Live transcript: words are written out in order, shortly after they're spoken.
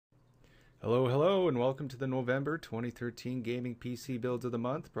Hello, hello, and welcome to the November 2013 Gaming PC Builds of the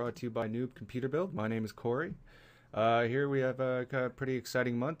Month, brought to you by Noob Computer Build. My name is Corey. Here we have a pretty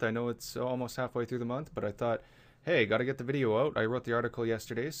exciting month. I know it's almost halfway through the month, but I thought, hey, got to get the video out. I wrote the article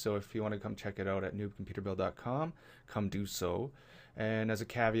yesterday, so if you want to come check it out at noobcomputerbuild.com, come do so. And as a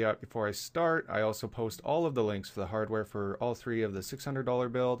caveat before I start, I also post all of the links for the hardware for all three of the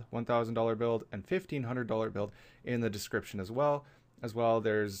 $600 build, $1,000 build, and $1,500 build in the description as well.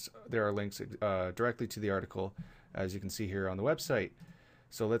 There are links directly to the article, as you can see here on the website.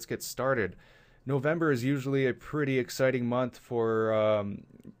 So let's get started. November is usually a pretty exciting month for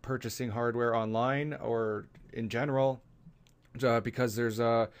purchasing hardware online or in general, because there's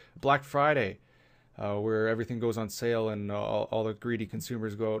Black Friday, where everything goes on sale and all the greedy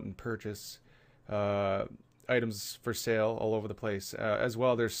consumers go out and purchase items for sale all over the place. As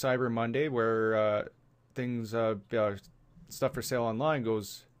well, there's Cyber Monday, where stuff for sale online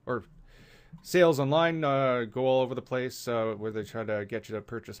sales online go all over the place, where they try to get you to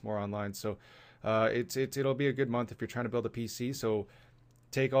purchase more online. So it'll be a good month if you're trying to build a PC. So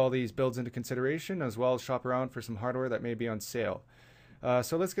take all these builds into consideration, as well as shop around for some hardware that may be on sale.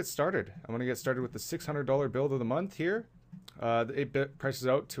 So let's get started. I'm going to get started with the $600 build of the month here. It prices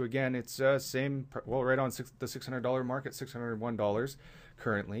out to, again, it's same, well, right on the $600 mark at $601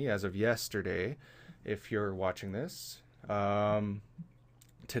 currently as of yesterday, if you're watching this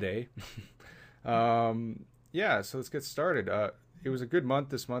today. Yeah, so let's get started. It was a good month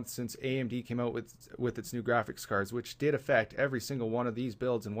this month since AMD came out with its new graphics cards, which did affect every single one of these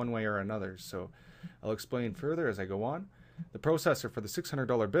builds in one way or another. So I'll explain further as I go on. The processor for the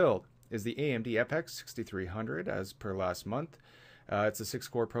 $600 build is the AMD FX 6300 as per last month. It's a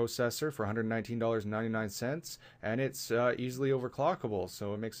 6-core processor for $119.99, and it's easily overclockable,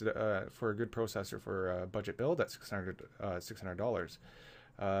 so it makes it for a good processor for a budget build at $600.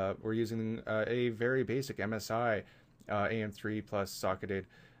 We're using a very basic MSI AM3 plus socketed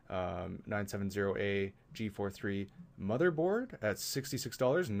 970A G43 motherboard at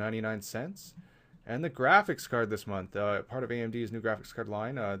 $66.99. And the graphics card this month, part of AMD's new graphics card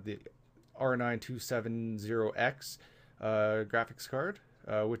line, the R9 270X graphics card,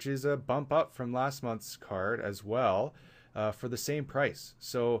 which is a bump up from last month's card as well, for the same price.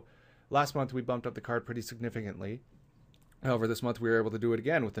 So last month we bumped up the card pretty significantly. However, this month we were able to do it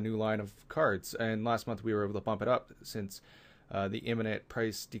again with a new line of cards, and last month we were able to bump it up since the imminent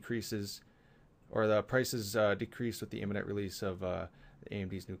price decreases, or the prices decreased with the imminent release of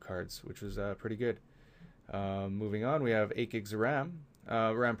AMD's new cards, which was pretty good. Moving on, we have 8 gigs of RAM.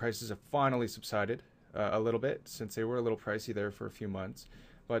 RAM prices have finally subsided a little bit, since they were a little pricey there for a few months.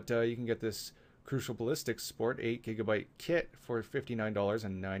 But you can get this Crucial Ballistics Sport 8GB kit for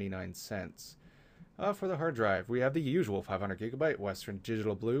 $59.99. For the hard drive, we have the usual 500GB Western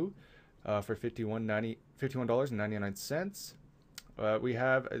Digital Blue for $51.99. We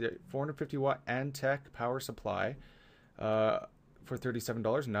have a 450-watt Antec power supply for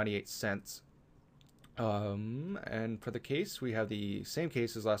 $37.98. And for the case, we have the same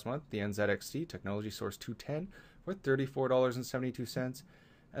case as last month, the NZXT Technology Source 210 for $34.72.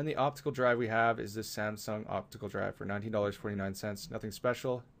 And the optical drive we have is this Samsung optical drive for $19.49. Nothing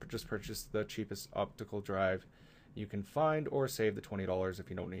special, but just purchase the cheapest optical drive you can find, or save the $20 if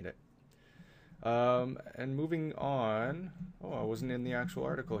you don't need it. And moving on, I wasn't in the actual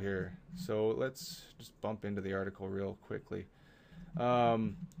article here, so let's just bump into the article real quickly. Yeah,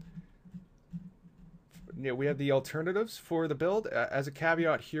 we have the alternatives for the build. As a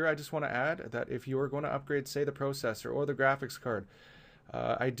caveat here, I just want to add that if you are going to upgrade, say, the processor or the graphics card,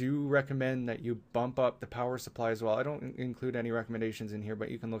 I do recommend that you bump up the power supply as well. I don't include any recommendations in here,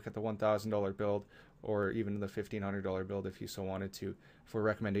 but you can look at the $1,000 build or even the $1,500 build if you so wanted to for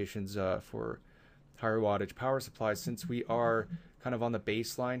recommendations for higher wattage power supplies, since we are kind of on the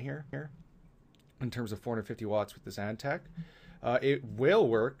baseline here in terms of 450 watts with this Antec. It will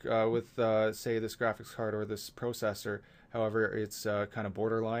work with, say, this graphics card or this processor. However, it's kind of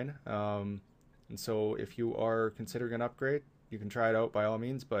borderline. And so if you are considering an upgrade, you can try it out by all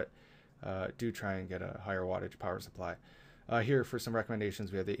means, but do try and get a higher wattage power supply. Here for some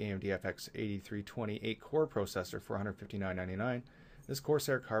recommendations, we have the AMD FX 8320 8-core processor for $159.99. This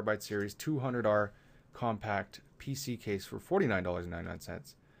Corsair Carbide Series 200R compact PC case for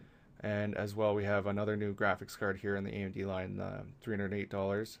 $49.99. And as well, we have another new graphics card here in the AMD line,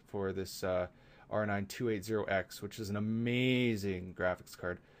 $308 for this R9 280X, which is an amazing graphics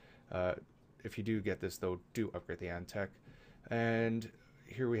card. If you do get this, though, do upgrade the Antec. And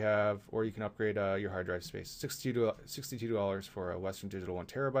here we have, or you can upgrade your hard drive space. $62 for a Western Digital 1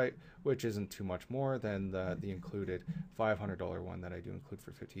 terabyte, which isn't too much more than the included $500 one that I do include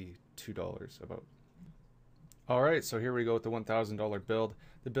for $52 about. All right, so here we go with the $1,000 build.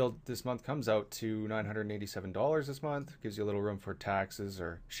 The build this month comes out to $987 this month. Gives you a little room for taxes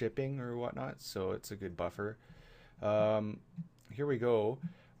or shipping or whatnot, so it's a good buffer. Here we go.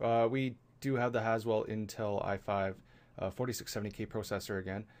 We do have the Haswell Intel i5 4670K processor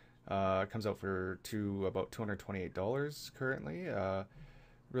again. It comes out to about $228 currently.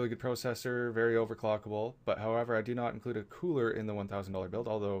 Really good processor, very overclockable. But however, I do not include a cooler in the $1,000 build,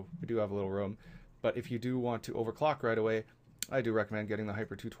 although we do have a little room. But if you do want to overclock right away, I do recommend getting the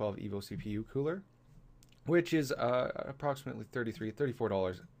Hyper 212 Evo CPU cooler, which is approximately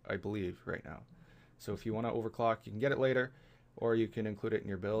 $34, I believe, right now. So if you want to overclock, you can get it later, or you can include it in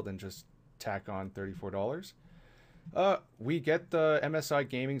your build and just tack on $34. We get the MSI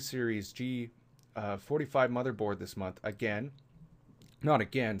Gaming Series G 45 motherboard this month again. Not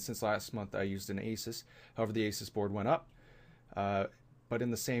again, since last month I used an Asus. However, the Asus board went up. But in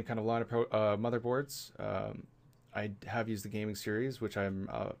the same kind of line of motherboards, I have used the Gaming Series, which I'm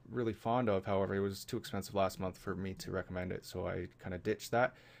really fond of. However, it was too expensive last month for me to recommend it, so I kind of ditched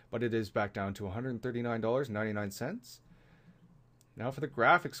that. But it is back down to $139.99. Now for the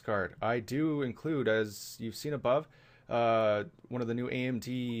graphics card, I do include, as you've seen above, one of the new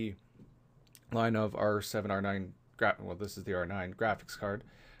AMD line of R7, R9, well, this is the R9 graphics card.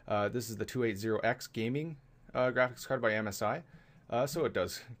 This is the 280X gaming graphics card by MSI. So it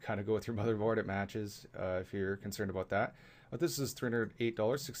does kind of go with your motherboard. It matches if you're concerned about that. But this is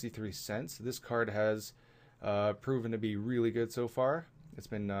 $308.63. This card has proven to be really good so far. It's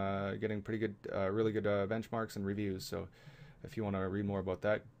been getting pretty good, really good benchmarks and reviews. So if you want to read more about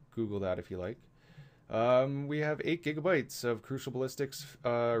that, Google that if you like. We have 8 gigabytes of Crucial Ballistics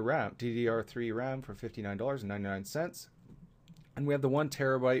RAM, DDR3 RAM for $59.99. And we have the 1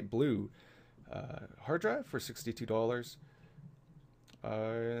 terabyte blue hard drive for $62.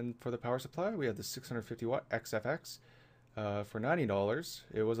 And for the power supply, we have the 650 watt XFX for $90.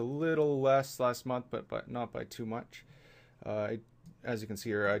 It was a little less last month, but not by too much. As you can see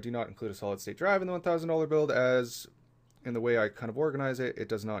here, I do not include a solid state drive in the $1,000 build, as in the way I kind of organize it, it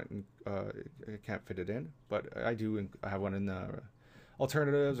does not, it can't fit it in. But I have one in the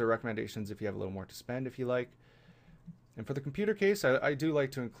alternatives or recommendations if you have a little more to spend if you like. And for the computer case, I do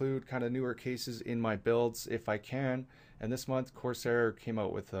like to include kind of newer cases in my builds if I can. And this month, Corsair came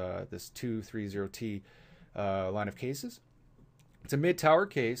out with this 230T line of cases. It's a mid-tower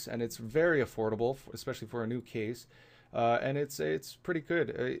case, and it's very affordable, especially for a new case. And it's pretty good.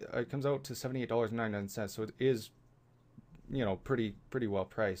 It comes out to $78.99, so it is, you know, pretty well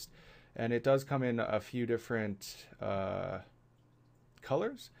priced. And it does come in a few different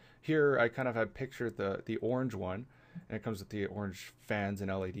colors. Here, I kind of have pictured the orange one. And it comes with the orange fans and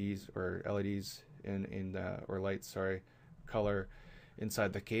LEDs or or lights, sorry, color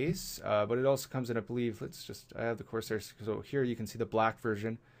inside the case. But it also comes in, I believe, I have the Corsair. So here you can see the black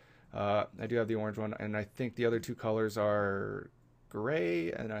version. I do have the orange one, and I think the other two colors are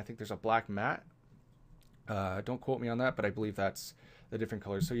gray, and I think there's a black matte. Don't quote me on that, but I believe that's the different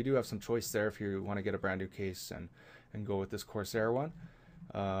colors. So you do have some choice there if you want to get a brand new case and go with this Corsair one.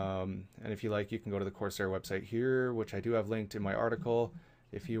 And if you like, you can go to the Corsair website here, which I do have linked in my article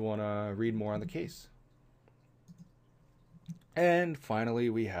if you want to read more on the case. And finally,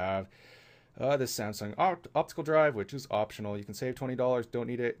 we have this Samsung optical drive, which is optional. You can save $20, don't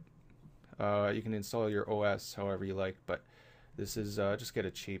need it. You can install your OS however you like, but this is just get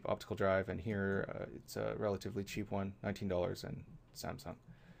a cheap optical drive, and here it's a relatively cheap one, $19 and Samsung.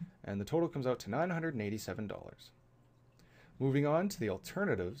 And the total comes out to $987. Moving on to the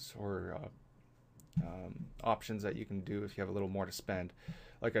alternatives or options that you can do if you have a little more to spend.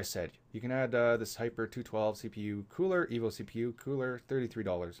 Like I said, you can add this Hyper 212 CPU cooler, Evo CPU cooler,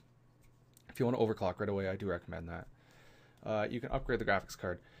 $33. If you want to overclock right away, I do recommend that. You can upgrade the graphics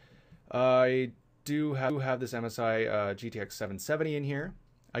card. I do have this MSI GTX 770 in here.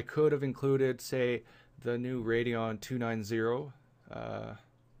 I could have included, say, the new Radeon 290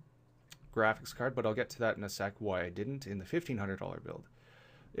 graphics card, but I'll get to that in a sec why I didn't in the $1,500 build.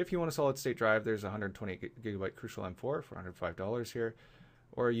 If you want a solid state drive, there's a 128 gigabyte Crucial M4 for $105 here.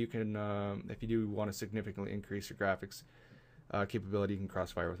 Or you can, if you do want to significantly increase your graphics capability, you can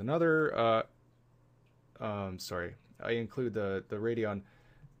crossfire with another. Sorry, I include the Radeon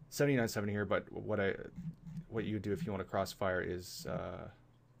 7970 here, but what you do if you want to crossfire is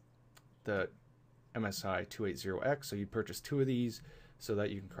the MSI 280X. So you purchase 2 of these so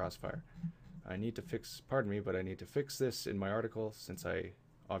that you can crossfire. I need to fix, pardon me, but I need to fix this in my article since I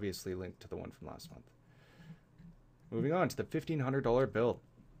obviously linked to the one from last month. Moving on to the $1,500 build.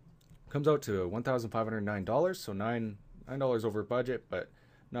 Comes out to $1,509, so $9 over budget, but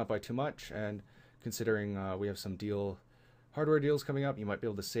not by too much. And considering we have some hardware deals coming up, you might be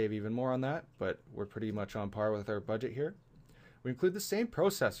able to save even more on that, but we're pretty much on par with our budget here. We include the same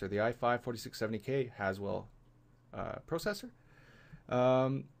processor, the i5-4670K Haswell processor.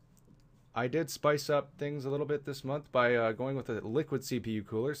 I did spice up things a little bit this month by going with a liquid CPU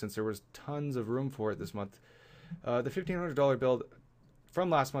cooler since there was tons of room for it this month. The $1,500 build from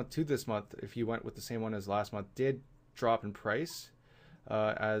last month to this month, if you went with the same one as last month, did drop in price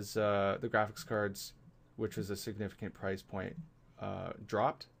as the graphics cards, which was a significant price point,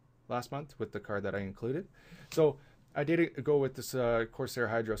 dropped last month with the card that I included. So I did go with this Corsair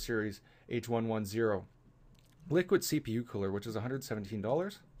Hydro Series H110 liquid CPU cooler, which is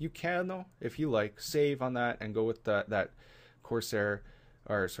 $117. You can, though, if you like, save on that and go with that Corsair,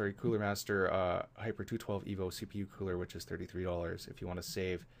 Cooler Master Hyper 212 Evo CPU cooler, which is $33 if you want to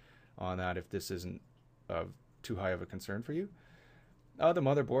save on that if this isn't too high of a concern for you. The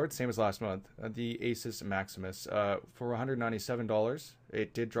motherboard, same as last month, the Asus Maximus for $197.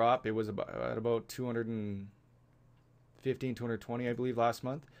 It did drop. It was at about $215, $220, I believe, last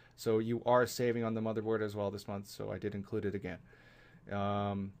month. So you are saving on the motherboard as well this month, so I did include it again.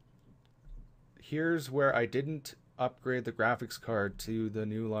 Here's where I didn't upgrade the graphics card to the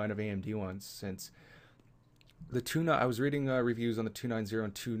new line of AMD ones, since I was reading reviews on the 290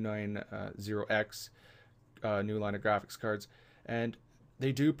 and 290X new line of graphics cards, and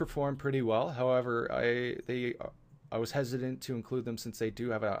they do perform pretty well. However, I was hesitant to include them since they do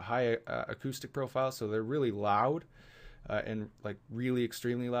have a high acoustic profile, so they're really loud. And like really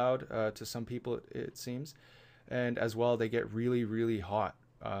extremely loud to some people, it seems, and as well they get really, really hot.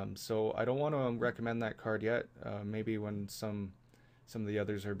 So I don't want to recommend that card yet. Maybe when some of the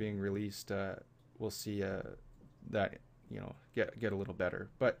others are being released, we'll see that get a little better.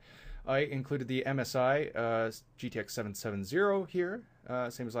 But I included the MSI GTX 770 here,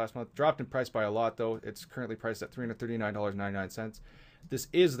 same as last month. Dropped in price by a lot though. It's currently priced at $339.99. This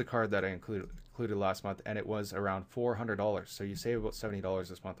is the card that I included last month, and it was around $400. So you save about $70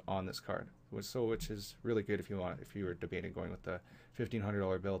 this month on this card, which is really good if you were debating going with the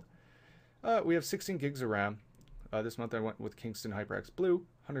 $1,500 build. We have 16 gigs of RAM. This month I went with Kingston HyperX Blue,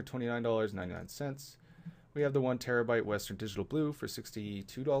 $129.99. We have the 1 terabyte Western Digital Blue for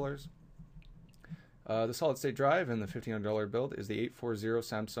 $62. The solid state drive in the $1,500 build is the 840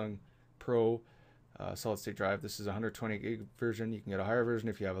 Samsung Pro solid state drive. This is a 120 gig version. You can get a higher version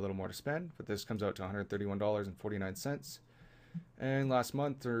if you have a little more to spend, but this comes out to $131.49. And last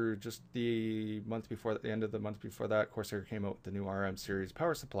month, or just the end of the month before that, Corsair came out with the new RM series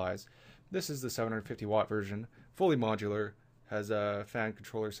power supplies. This is the 750 watt version, fully modular, has fan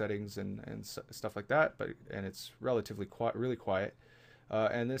controller settings and stuff like that, and it's relatively really quiet.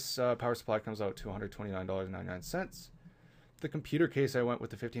 And this power supply comes out to $129.99. The computer case I went with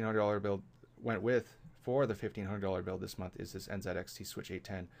the $1,500 build for the $1,500 build this month is this NZXT Switch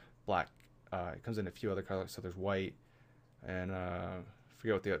 810 black. It comes in a few other colors, so there's white and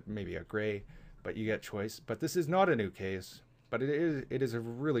forget what maybe a gray, but you get choice. But this is not a new case, but it is a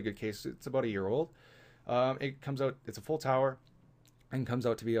really good case. It's about a year old. It comes out, it's a full tower, and comes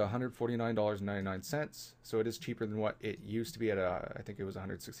out to be $149.99. So it is cheaper than what it used to be at. I think it was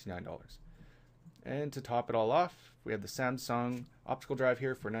 $169. And to top it all off, we have the Samsung optical drive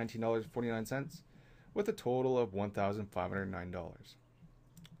here for $19.49 with a total of $1,509.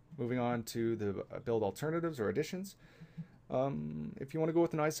 Moving on to the build alternatives or additions. If you want to go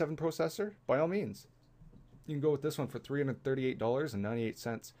with an i7 processor, by all means. You can go with this one for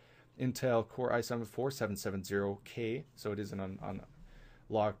 $338.98. Intel Core i7-4770K, so it is an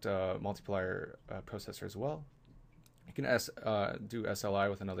unlocked multiplier processor as well. You can do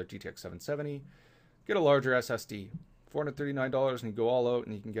SLI with another GTX 770. Get a larger SSD, $439, and you go all out,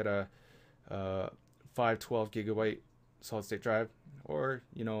 and you can get a 512 gigabyte solid state drive, or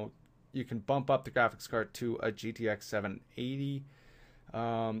you can bump up the graphics card to a GTX 780.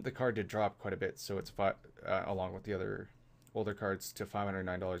 The card did drop quite a bit, so it's along with the other older cards to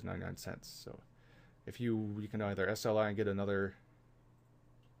 $509.99. So if you can either SLI and get another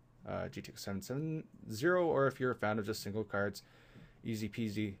GTX 770, or if you're a fan of just single cards, easy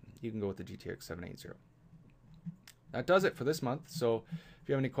peasy, you can go with the GTX 780. That does it for this month. So if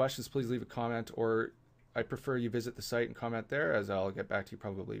you have any questions, please leave a comment, or I prefer you visit the site and comment there, as I'll get back to you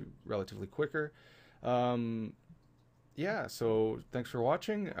probably relatively quicker. Yeah, so thanks for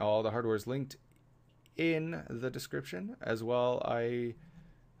watching. All the hardware is linked in the description as well. I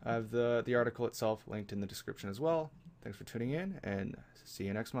I have the article itself linked in the description as well. Thanks for tuning in, and see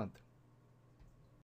you next month.